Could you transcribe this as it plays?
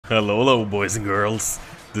Hello, hello, boys and girls.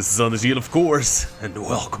 This is Undertale, of course, and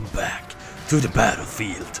welcome back to the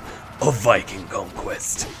battlefield of Viking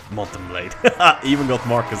Conquest. Mountain Blade. Even got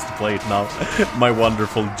Marcus to play it now. My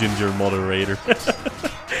wonderful ginger moderator.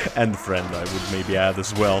 And friend, I would maybe add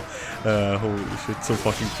as well. Holy shit, so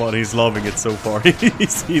fucking fun. He's loving it so far.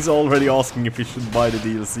 he's already asking if he should buy the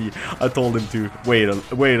DLC. I told him to wait a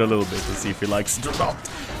little bit to see if he likes it or not.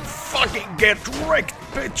 Fucking get wrecked,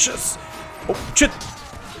 bitches! Oh, shit!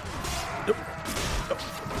 No. No.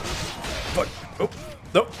 Fuck. Oh,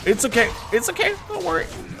 no, it's okay. It's okay. Don't worry.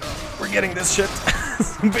 We're getting this shit.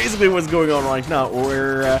 Basically what's going on right now,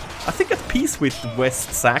 we're, I think, at peace with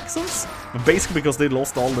West Saxons. But basically because they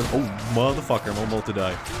lost all the... Oh, motherfucker, I'm about to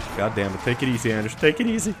die. God damn it. Take it easy, Anders. Take it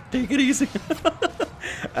easy. Take it easy.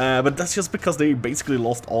 But that's just because they basically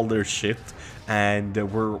lost all their shit. And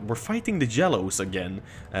we're fighting the Jellos again.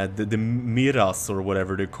 The Miras, or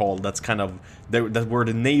whatever they're called. That's kind of... that were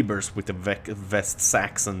the neighbors with the West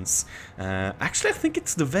Saxons. Actually, I think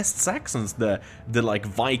it's the West Saxons. The like,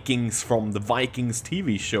 Vikings from the Vikings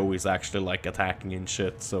TV show is actually, like, attacking and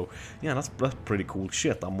shit. So, yeah, that's pretty cool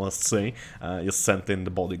shit, I must say. Just sent in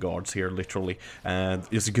the bodyguards here, literally. And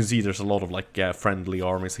as you can see, there's a lot of, like, friendly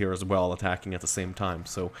armies here as well, attacking at the same time.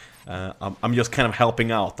 So, I'm just kind of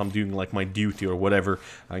helping out. I'm doing, like, my duty or whatever.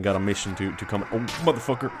 I got a mission to come... Oh,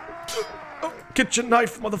 motherfucker. Oh, kitchen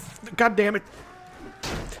knife, God damn it.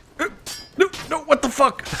 No, what the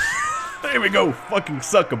fuck? There we go. Fucking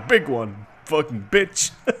suck a big one. Fucking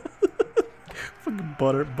bitch. Fucking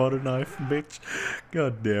butter knife, bitch.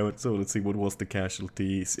 God damn it. So let's see, what was the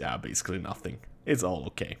casualties? Yeah, basically nothing. It's all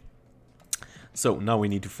okay. So now we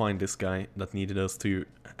need to find this guy that needed us to...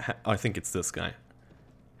 I think it's this guy.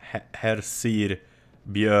 Hersir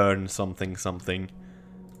Björn something.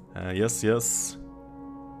 Yes.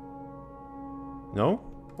 No?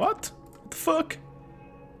 What? What the fuck?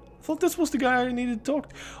 I thought this was the guy I needed to talk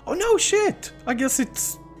to. Oh no, shit! I guess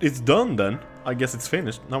it's done then. I guess it's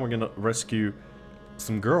finished. Now we're gonna rescue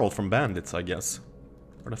some girl from bandits, I guess.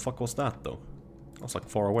 Where the fuck was that, though? That was like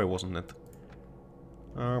far away, wasn't it?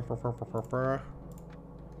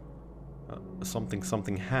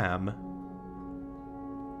 Something ham.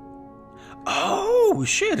 Oh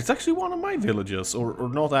shit, it's actually one of my villages, or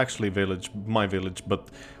not actually my village, but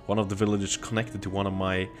one of the villages connected to one of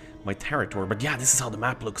my territory. But yeah, this is how the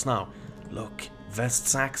map looks now. Look, West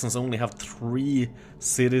Saxons only have 3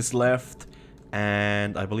 cities left,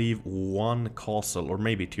 and I believe 1 castle, or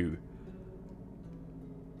maybe 2.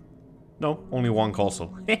 No, only 1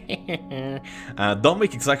 castle.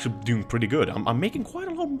 Dunwick is actually doing pretty good. I'm making quite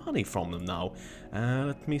a lot of money from them now.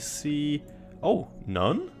 Let me see. Oh,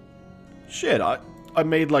 none? Shit, I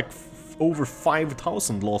made like over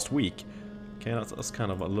 5,000 last week. Okay, that's kind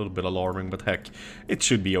of a little bit alarming, but heck, it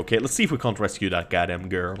should be okay. Let's see if we can't rescue that goddamn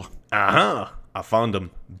girl. Aha! I found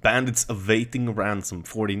them. Bandits awaiting ransom,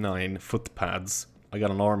 49 footpads. I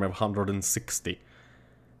got an army of 160.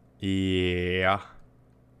 Yeah.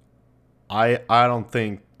 I don't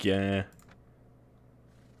think... Where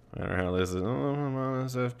the hell is it? Oh,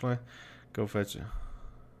 safe play. Go fetch it.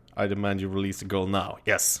 I demand you release the girl now.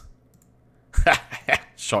 Yes.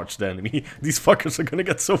 Charge the enemy. These fuckers are gonna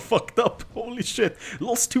get so fucked up. Holy shit.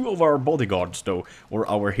 Lost 2 of our bodyguards though. Or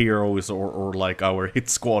our heroes, or like our hit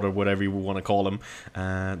squad, or whatever you want to call them.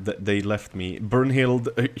 They left me.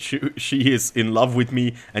 Brunhild, she is in love with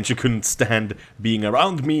me, and she couldn't stand being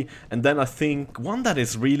around me. And then I think one that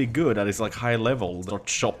is really good, that is like high level, start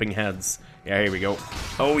chopping heads. Yeah, here we go.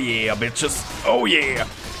 Oh yeah, bitches. Oh yeah.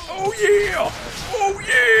 Oh yeah. Oh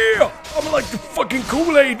yeah. I'm like the fucking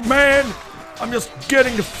Kool-Aid man. I'm just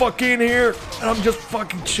getting the fuck in here, and I'm just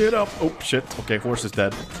fucking shit up. Oh, shit. Okay, horse is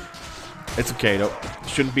dead. It's okay, though.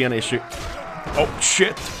 Shouldn't be an issue. Oh,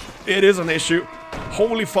 shit. It is an issue.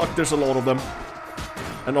 Holy fuck, there's a lot of them.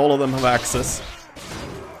 And all of them have access.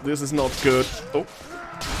 This is not good. Oh,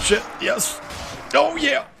 shit. Yes. Oh,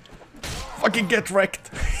 yeah. Fucking get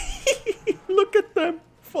wrecked. Look at them.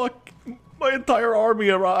 Fuck. My entire army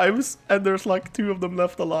arrives, and there's like 2 of them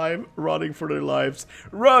left alive, running for their lives.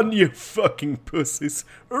 Run, you fucking pussies!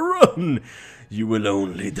 Run! You will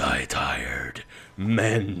only die tired.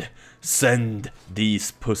 Men, send these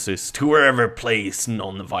pussies to wherever place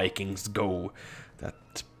non-Vikings go.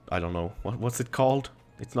 That, I don't know, what's it called?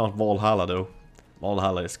 It's not Valhalla though.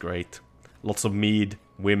 Valhalla is great. Lots of mead,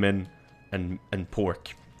 women, and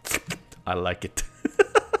pork. I like it.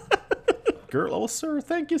 Girl, oh sir,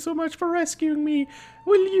 thank you so much for rescuing me.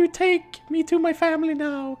 Will you take me to my family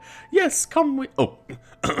now? Yes, come with... Oh.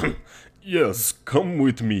 Yes, come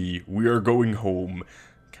with me. We are going home.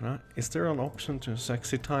 Can I... Is there an option to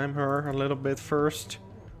sexy time her a little bit first?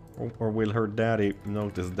 Or will her daddy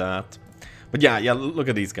notice that? But yeah, look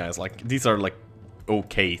at these guys. Like, these are like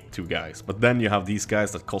okay 2 guys. But then you have these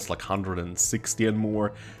guys that cost like 160 and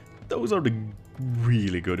more. Those are the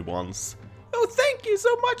really good ones. Oh, thank you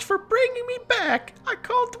so much for bringing me back. I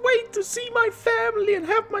can't wait to see my family and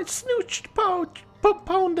have my snooch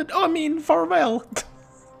pounded. I mean, farewell.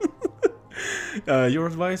 Your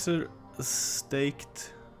advisor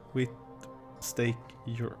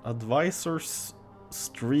your advisor's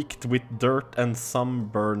streaked with dirt and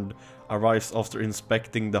sunburned arrives after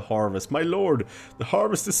inspecting the harvest. My lord, the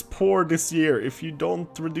harvest is poor this year. If you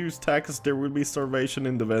don't reduce taxes, there will be starvation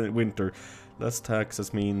in the winter. Less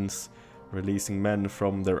taxes means releasing men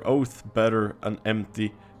from their oath. Better an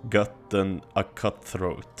empty gut than a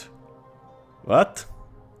cutthroat. What?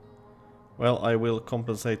 Well, I will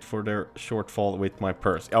compensate for their shortfall with my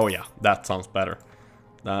purse. Oh yeah, that sounds better.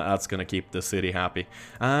 That's gonna keep the city happy.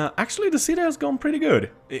 Actually, the city has gone pretty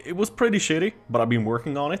good. It was pretty shitty, but I've been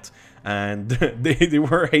working on it. And they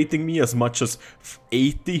were hating me as much as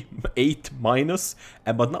 88 minus.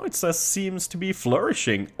 But now it seems to be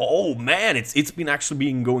flourishing. Oh man, it's been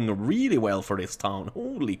actually going really well for this town.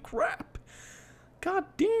 Holy crap. God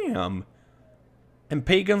damn. And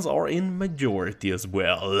pagans are in majority as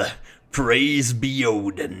well. Praise be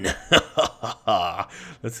Odin.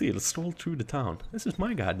 Let's see, let's stroll through the town. This is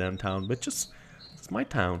my goddamn town, bitches. This is my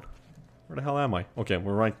town. Where the hell am I? Okay,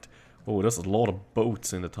 we're right. Oh, there's a lot of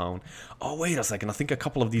boats in the town. Oh, wait a second. I think a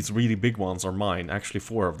couple of these really big ones are mine. Actually,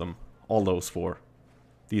 4 of them. All those 4.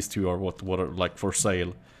 These 2 are what are like for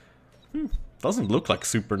sale. Doesn't look like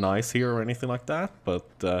super nice here or anything like that,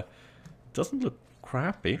 but doesn't look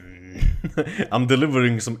crappy. I'm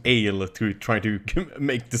delivering some ale to try to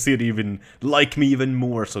make the city even like me even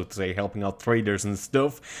more, so to say, helping out traders and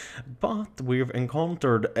stuff. But we've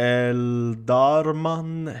encountered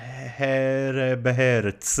Eldarman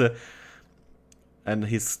Herebehertz and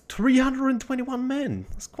his 321 men.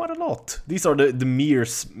 That's quite a lot. These are the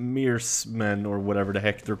Mears men, or whatever the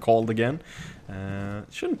heck they're called again.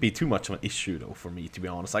 Shouldn't be too much of an issue though for me, to be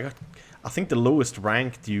honest. I think the lowest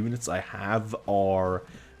ranked units I have are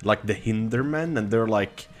like the Hindermen, and they're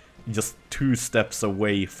like just 2 steps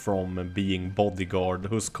away from being bodyguard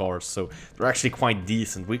Huskars, so they're actually quite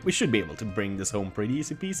decent. We should be able to bring this home pretty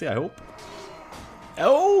easy peasy, I hope.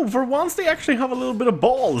 Oh, for once they actually have a little bit of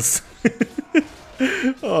balls.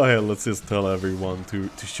 Oh hell, let's just tell everyone to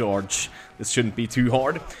charge. This shouldn't be too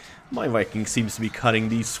hard. My Viking seems to be cutting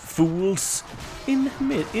these fools in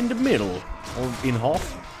the middle, or in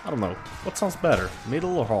half. I don't know. What sounds better,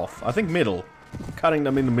 middle or half? I think middle. Cutting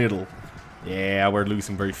them in the middle. Yeah, we're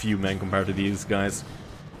losing very few men compared to these guys.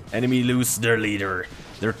 Enemy lose their leader.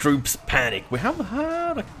 Their troops panic. We have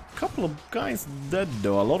had a couple of guys dead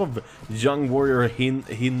though. A lot of young warrior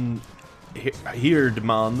Herdman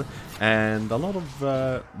and a lot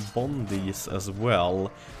of Bondies as well.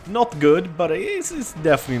 Not good, but it's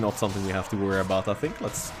definitely not something we have to worry about, I think.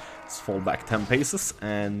 Let's fall back 10 paces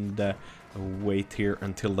and wait here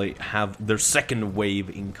until they have their second wave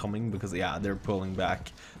incoming, because yeah, they're pulling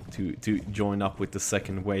back to join up with the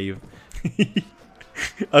second wave.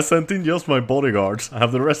 I sent in just my bodyguards. I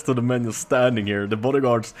have the rest of the men just standing here. The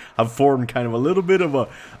bodyguards have formed kind of a little bit of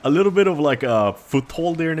like a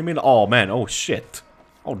foothold there in the middle. Oh man, oh shit.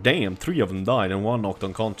 Oh damn, 3 of them died and 1 knocked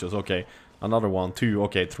unconscious. Okay, another 1, 2,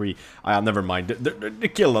 okay, 3. Never mind. They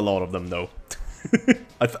killed a lot of them though.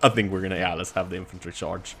 I think we're gonna, yeah, let's have the infantry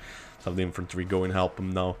charge. Let's have the infantry go and help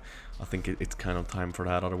them now. I think it's kind of time for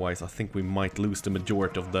that, otherwise I think we might lose the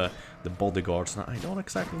majority of the bodyguards. Now, I don't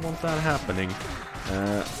exactly want that happening.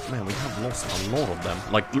 Man, we have lost a lot of them.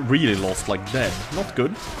 Like, really lost, like dead. Not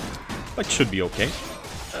good, but should be okay.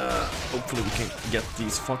 Hopefully we can get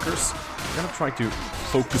these fuckers. I'm gonna try to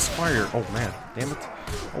focus fire. Oh man, damn it.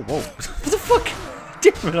 Oh, whoa. What the fuck?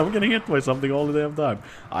 Damn it, I'm getting hit by something all the damn time.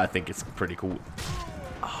 I think it's pretty cool.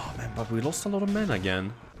 Oh man, but we lost a lot of men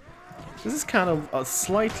again. This is kind of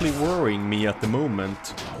slightly worrying me at the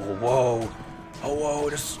moment. Oh, whoa. Oh,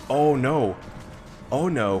 whoa. This... Oh, no. Oh,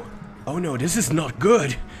 no. Oh, no. This is not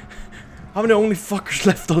good. I'm the only fuckers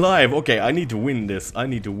left alive. Okay, I need to win this. I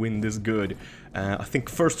need to win this good. I think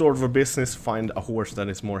first order of business, find a horse that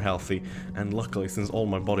is more healthy. And luckily, since all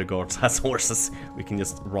my bodyguards has horses, we can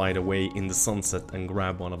just ride away in the sunset and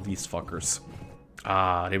grab one of these fuckers.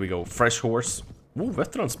 Ah, there we go. Fresh horse. Ooh,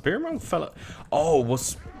 veteran spearman fella. Oh,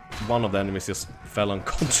 was... One of the enemies just fell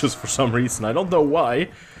unconscious for some reason. I don't know why,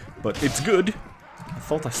 but it's good. I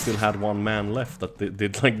thought I still had 1 man left that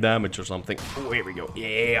did like damage or something. Oh, here we go.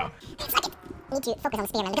 Yeah. Fuck it. We need to focus on the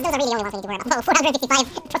spearmen, because those are really the only ones we need to worry about. Oh,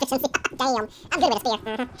 455 proficiency. damn. I'm good with a spear.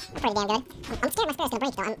 I'm pretty damn good. I'm scared my spear's gonna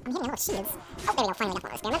break, though. I'm hitting a lot of shields. Oh, there we go. Finally got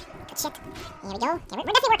one of the spearmen. Good shit. Here we go. Okay,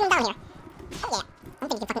 we're definitely working down here. Oh, yeah. I don't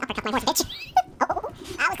think you can fucking uppercut my horse, bitch.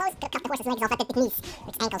 I was close. Could cut the horse's legs off at the knees.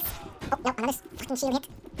 Its ankles. Oh, no. Another fucking shield hit.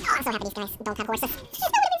 Oh, I'm so happy these guys don't have horses. That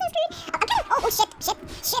would have been so screwed. I'm killing. Oh, shit.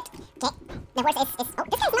 Okay. The horse is... Oh,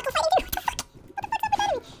 this guy's knuckle fighting, dude. What the fuck is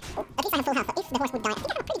happening? Oh, at least I have full health, but if the horse would die, I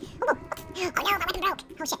think I have a pretty... Oh, no, my weapon broke.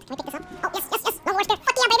 Oh, shit. Can we pick this up? Oh, yes. No more spear.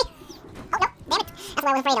 Fuck yeah, baby. Oh, no. Damn it. That's what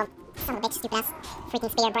I was afraid of. Son of a bitch, stupid ass.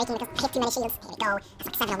 Freaking spear breaking because I hit too many shields. Here we go. There's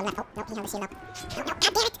like 7 of them left. Oh, no, he held the shield up. No, god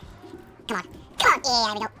damn it. Come on. Yeah,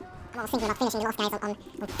 there we go. I'm almost thinking about finishing the lost guys on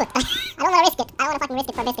foot. I don't want to risk it. I don't want to fucking risk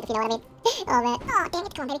it for a biscuit, if you know what I mean. Oh, man. Oh, dang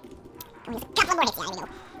it. Come on, baby. Come on, just a couple more hits. Yeah, there we go.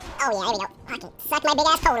 Oh, yeah, there we go. Fucking suck my big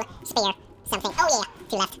ass hole. Spear. Something. Oh, yeah.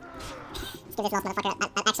 2 left. Let's give this lost motherfucker an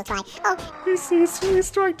actual try. Oh. He's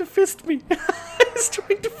trying to fist me. He's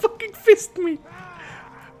trying to fucking fist me.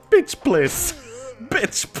 Bitch, please.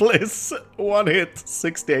 Bitch, please. 1 hit,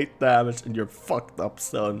 68 damage, and you're fucked up,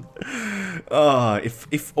 son.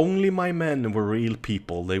 If only my men were real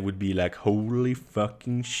people, they would be like, holy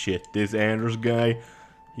fucking shit, this Anders guy,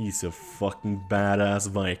 he's a fucking badass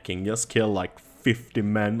Viking. Just killed like 50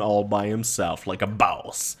 men all by himself, like a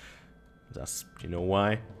boss. That's, you know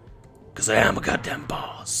why? Because I am a goddamn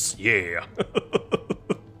boss, yeah.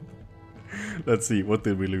 Let's see, what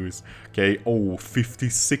did we lose? Okay, oh,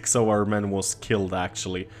 56 of our men was killed,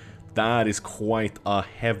 actually. That is quite a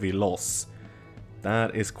heavy loss.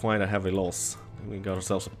 That is quite a heavy loss. We got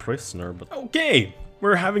ourselves a prisoner, but... Okay,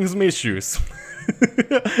 we're having some issues.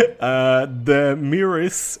 The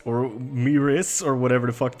Miris, or whatever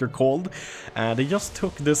the fuck they're called, they just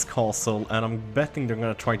took this castle, and I'm betting they're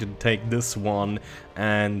gonna try to take this one,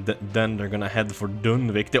 and then they're gonna head for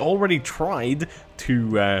Dunvik. They already tried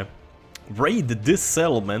to... raid this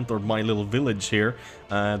settlement, or my little village here.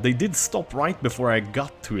 They did stop right before I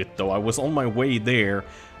got to it, though. I was on my way there,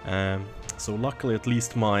 so luckily at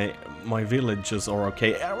least my villages are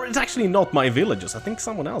okay. It's actually not my villages, I think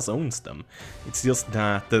someone else owns them. It's just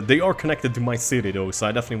that they are connected to my city, though, so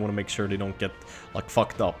I definitely want to make sure they don't get, like,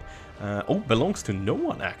 fucked up. Oh, belongs to no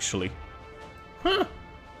one, actually. Huh.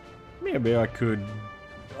 Maybe I could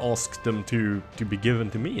ask them to be given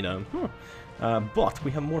to me, then. Huh. But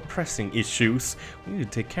we have more pressing issues. We need to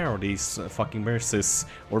take care of these fucking mercies,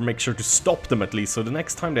 or make sure to stop them at least, so the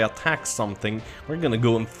next time they attack something, we're gonna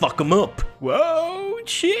go and fuck them up. Whoa,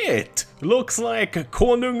 shit! Looks like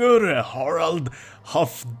Konungur Harald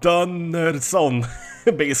Halfdanarson,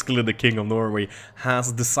 basically the king of Norway,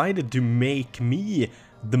 has decided to make me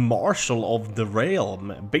the marshal of the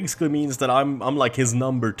realm. Basically means that I'm like his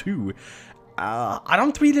number 2. I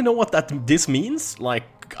don't really know what this means. Like,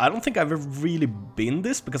 I don't think I've ever really been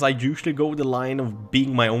this, because I usually go the line of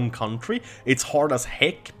being my own country. It's hard as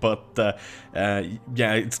heck, but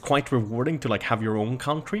yeah, it's quite rewarding to like have your own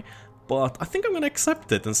country. But I think I'm gonna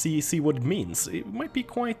accept it and see what it means. It might be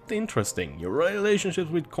quite interesting. Your relationship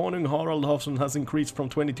with Konung Harald Hafsson has increased from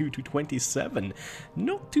 22 to 27.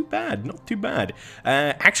 Not too bad, not too bad.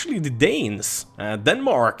 Actually, the Danes,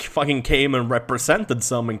 Denmark, fucking came and represented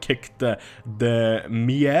some and kicked the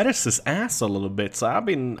Mieres' ass a little bit. So I've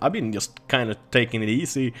been just kind of taking it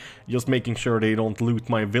easy, just making sure they don't loot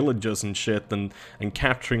my villages and shit, and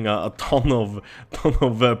capturing a ton of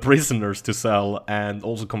prisoners to sell and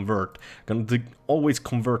also convert. Gonna always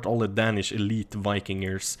convert all the Danish elite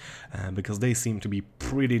Vikingers, because they seem to be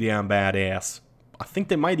pretty damn badass. I think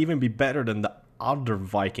they might even be better than the other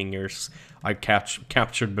Vikingers I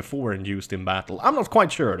captured before and used in battle. I'm not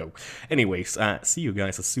quite sure though. Anyways, see you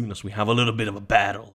guys as soon as we have a little bit of a battle.